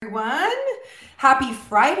everyone. Happy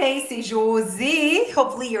Friday, c'est Josie.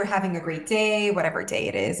 Hopefully you're having a great day, whatever day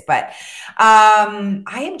it is. But I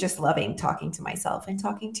am just loving talking to myself and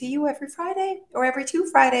talking to you every Friday or every 2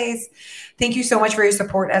 Fridays. Thank you so much for your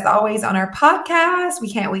support as always on our podcast.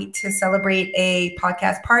 We can't wait to celebrate a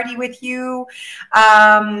podcast party with you.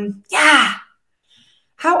 Yeah.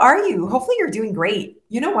 How are you? Hopefully you're doing great.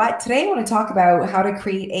 You know what? Today I want to talk about how to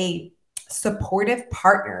create a supportive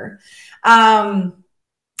partner. Um,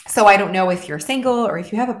 so I don't know if you're single or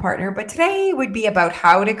if you have a partner, but today would be about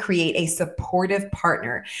how to create a supportive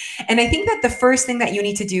partner. And I think that the first thing that you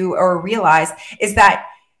need to do or realize is that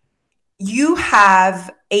you have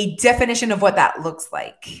a definition of what that looks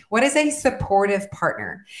like. What is a supportive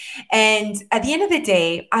partner? And at the end of the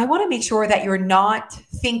day, I want to make sure that you're not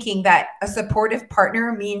thinking that a supportive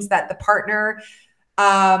partner means that the partner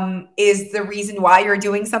is the reason why you're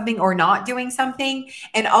doing something or not doing something.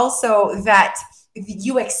 And also that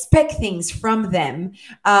you expect things from them.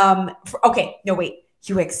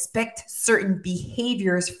 You expect certain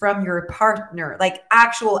behaviors from your partner, like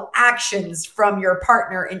actual actions from your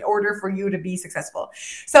partner in order for you to be successful.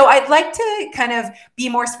 So I'd like to kind of be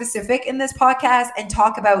more specific in this podcast and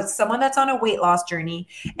talk about someone that's on a weight loss journey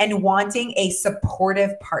and wanting a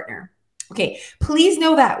supportive partner. Okay, please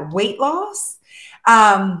know that weight loss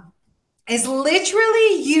is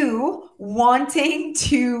literally you wanting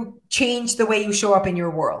to change the way you show up in your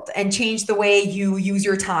world and change the way you use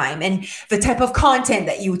your time and the type of content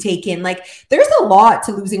that you take in. Like, there's a lot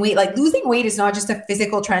to losing weight. Like, losing weight is not just a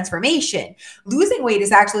physical transformation. Losing weight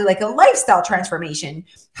is actually like a lifestyle transformation.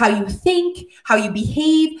 How you think, how you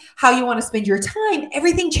behave, how you want to spend your time,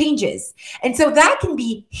 everything changes. And so that can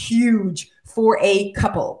be huge for a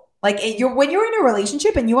couple. Like, when you're in a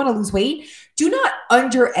relationship and you want to lose weight, do not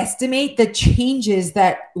underestimate the changes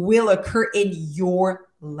that will occur in your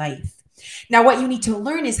life. Now, what you need to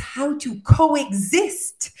learn is how to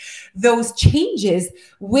coexist those changes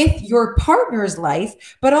with your partner's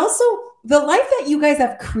life, but also the life that you guys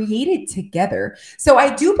have created together. So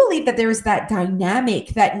I do believe that there is that dynamic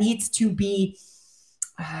that needs to be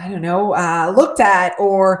looked at,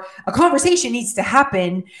 or a conversation needs to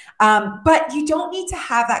happen. But you don't need to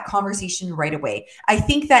have that conversation right away. I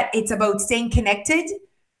think that it's about staying connected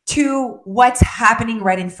to what's happening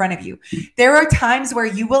right in front of you. There are times where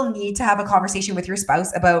you will need to have a conversation with your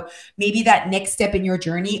spouse about maybe that next step in your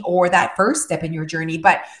journey or that first step in your journey.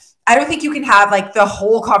 But I don't think you can have like the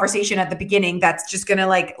whole conversation at the beginning that's just going to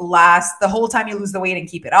like last the whole time you lose the weight and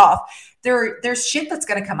keep it off. There's shit that's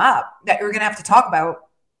going to come up that you're going to have to talk about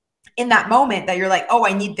in that moment, that you're like, oh,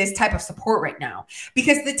 I need this type of support right now.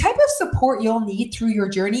 Because the type of support you'll need through your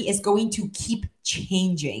journey is going to keep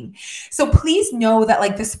changing. So please know that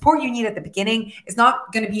like the support you need at the beginning is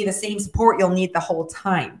not going to be the same support you'll need the whole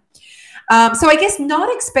time. So I guess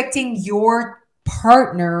not expecting your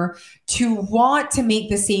partner to want to make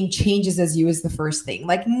the same changes as you is the first thing.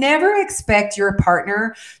 Like, never expect your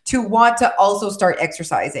partner to want to also start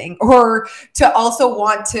exercising or to also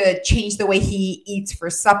want to change the way he eats for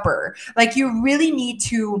supper. Like, you really need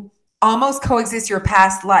to almost coexist your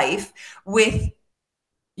past life with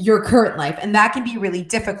your current life. And that can be really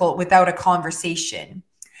difficult without a conversation.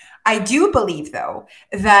 I do believe, though,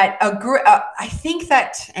 that I think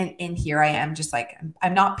that, and here I am just like,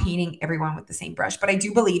 I'm not painting everyone with the same brush, but I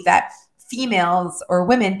do believe that females or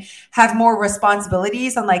women have more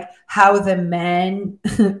responsibilities on like how the man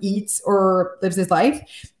eats or lives his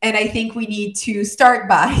life. And I think we need to start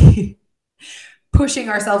by pushing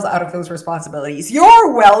ourselves out of those responsibilities.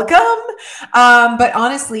 You're welcome. But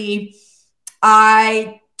honestly,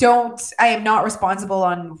 I am not responsible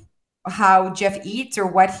on how Jeff eats or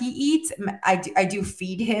what he eats. I do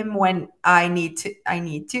feed him when I need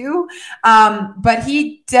to. But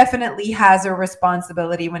he definitely has a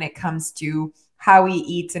responsibility when it comes to how he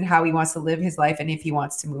eats and how he wants to live his life and if he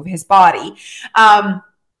wants to move his body.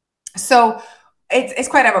 So it's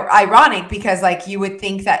quite ironic because like you would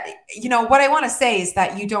think that, what I want to say is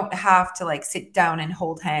that you don't have to like sit down and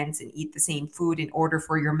hold hands and eat the same food in order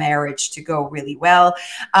for your marriage to go really well.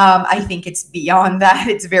 I think it's beyond that.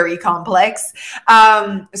 It's very complex.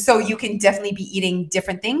 So you can definitely be eating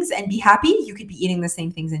different things and be happy. You could be eating the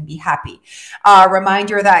same things and be happy.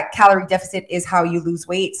 Reminder that calorie deficit is how you lose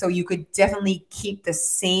weight. So you could definitely keep the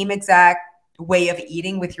same exact way of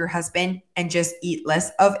eating with your husband and just eat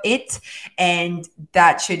less of it, and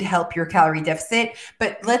that should help your calorie deficit.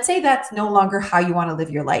 But let's say that's no longer how you want to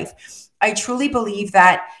live your life. I truly believe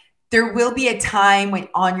that there will be a time when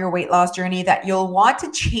on your weight loss journey that you'll want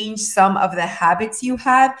to change some of the habits you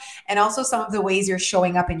have and also some of the ways you're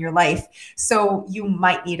showing up in your life. So you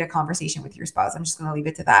might need a conversation with your spouse. I'm just going to leave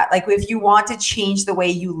it to that. Like if you want to change the way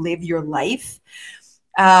you live your life,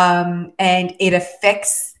 and it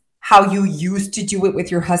affects how you used to do it with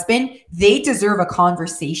your husband, they deserve a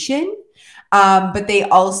conversation. But they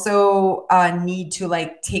also need to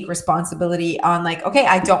like take responsibility on like, okay,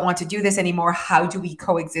 I don't want to do this anymore. How do we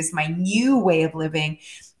coexist my new way of living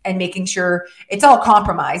and making sure it's all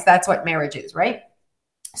compromised? That's what marriage is, right?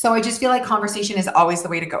 So I just feel like conversation is always the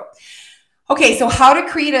way to go. Okay, so how to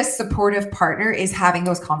create a supportive partner is having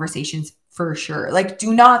those conversations for sure. Like,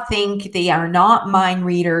 do not think they are not mind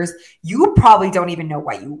readers. You probably don't even know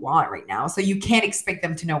what you want right now. So you can't expect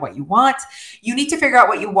them to know what you want. You need to figure out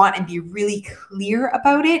what you want and be really clear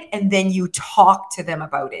about it. And then you talk to them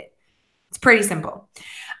about it. It's pretty simple.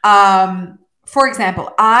 For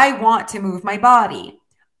example, I want to move my body.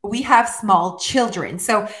 We have small children.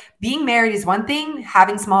 So being married is one thing,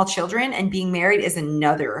 having small children and being married is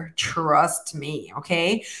another. Trust me.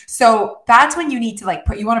 Okay. So that's when you need to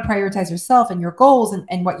you want to prioritize yourself and your goals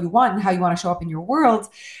and what you want and how you want to show up in your world.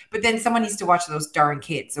 But then someone needs to watch those darn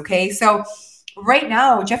kids. Okay. So right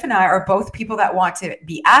now, Jeff and I are both people that want to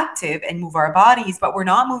be active and move our bodies, but we're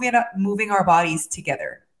not moving our bodies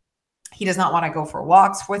together. He does not want to go for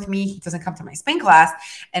walks with me. He doesn't come to my spin class.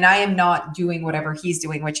 And I am not doing whatever he's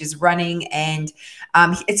doing, which is running. And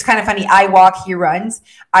it's kind of funny. I walk, he runs.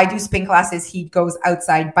 I do spin classes. He goes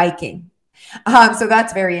outside biking. So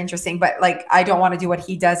that's very interesting. But like, I don't want to do what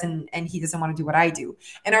he does and he doesn't want to do what I do.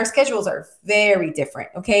 And our schedules are very different.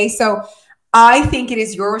 Okay. So I think it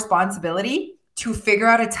is your responsibility to figure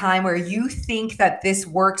out a time where you think that this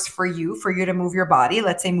works for you to move your body.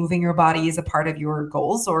 Let's say moving your body is a part of your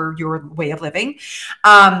goals or your way of living.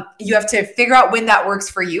 You have to figure out when that works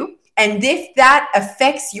for you. And if that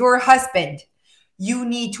affects your husband, you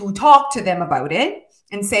need to talk to them about it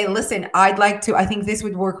and say, listen, I think this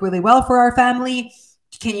would work really well for our family.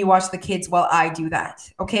 Can you watch the kids while I do that?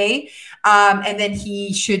 Okay. And then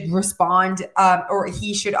he should respond, or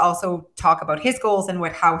he should also talk about his goals and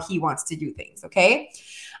how he wants to do things. Okay.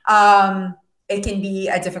 It can be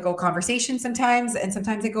a difficult conversation sometimes, and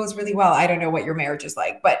sometimes it goes really well. I don't know what your marriage is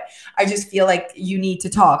like, but I just feel like you need to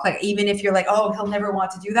talk. Like, even if you're like, oh, he'll never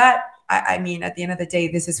want to do that. I mean, at the end of the day,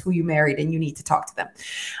 this is who you married and you need to talk to them.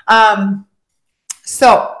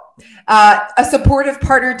 A supportive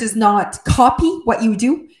partner does not copy what you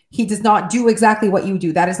do. He does not do exactly what you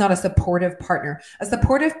do. That is not a supportive partner. A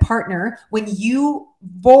supportive partner, when you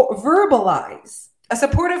verbalize, a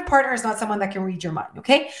supportive partner is not someone that can read your mind,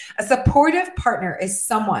 okay? A supportive partner is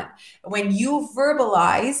someone, when you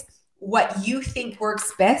verbalize what you think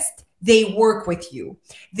works best, they work with you.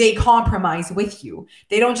 They compromise with you.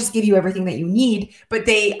 They don't just give you everything that you need, but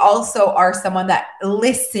they also are someone that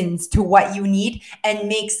listens to what you need and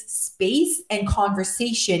makes space and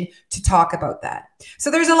conversation to talk about that. So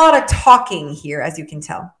there's a lot of talking here, as you can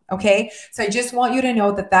tell. Okay. So I just want you to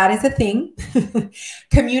know that is a thing.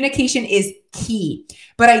 Communication is key.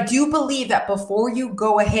 But I do believe that before you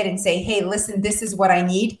go ahead and say, hey, listen, this is what I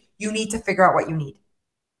need, you need to figure out what you need.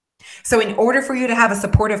 So in order for you to have a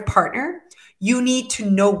supportive partner, you need to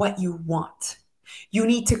know what you want. You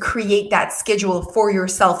need to create that schedule for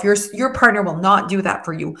yourself. Your partner will not do that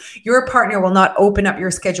for you. Your partner will not open up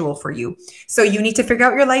your schedule for you. So you need to figure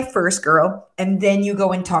out your life first, girl, and then you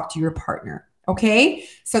go and talk to your partner. Okay?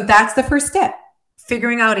 So that's the first step.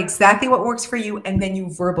 Figuring out exactly what works for you, and then you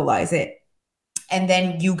verbalize it. And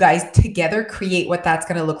then you guys together create what that's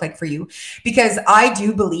going to look like for you. Because I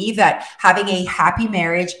do believe that having a happy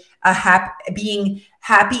marriage, being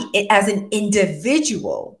happy as an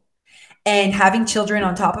individual, and having children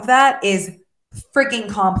on top of that is freaking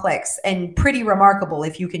complex and pretty remarkable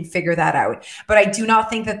if you can figure that out. But I do not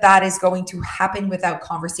think that is going to happen without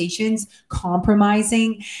conversations,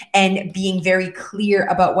 compromising, and being very clear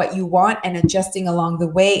about what you want and adjusting along the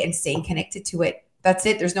way and staying connected to it. That's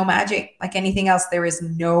it. There's no magic. Like anything else, there is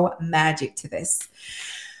no magic to this.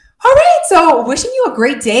 All right. So wishing you a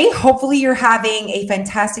great day. Hopefully you're having a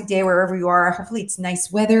fantastic day wherever you are. Hopefully it's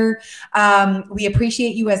nice weather. We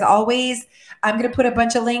appreciate you as always. I'm going to put a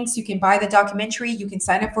bunch of links. You can buy the documentary. You can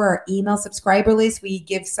sign up for our email subscriber list. We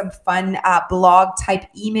give some fun blog type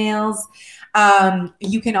emails.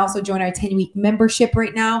 You can also join our 10-week membership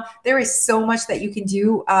right now. There is so much that you can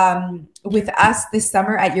do with us this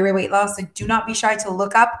summer at Your Weight Loss. So do not be shy to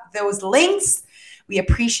look up those links. We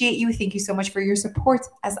appreciate you. Thank you so much for your support.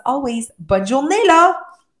 As always, bonne journée là!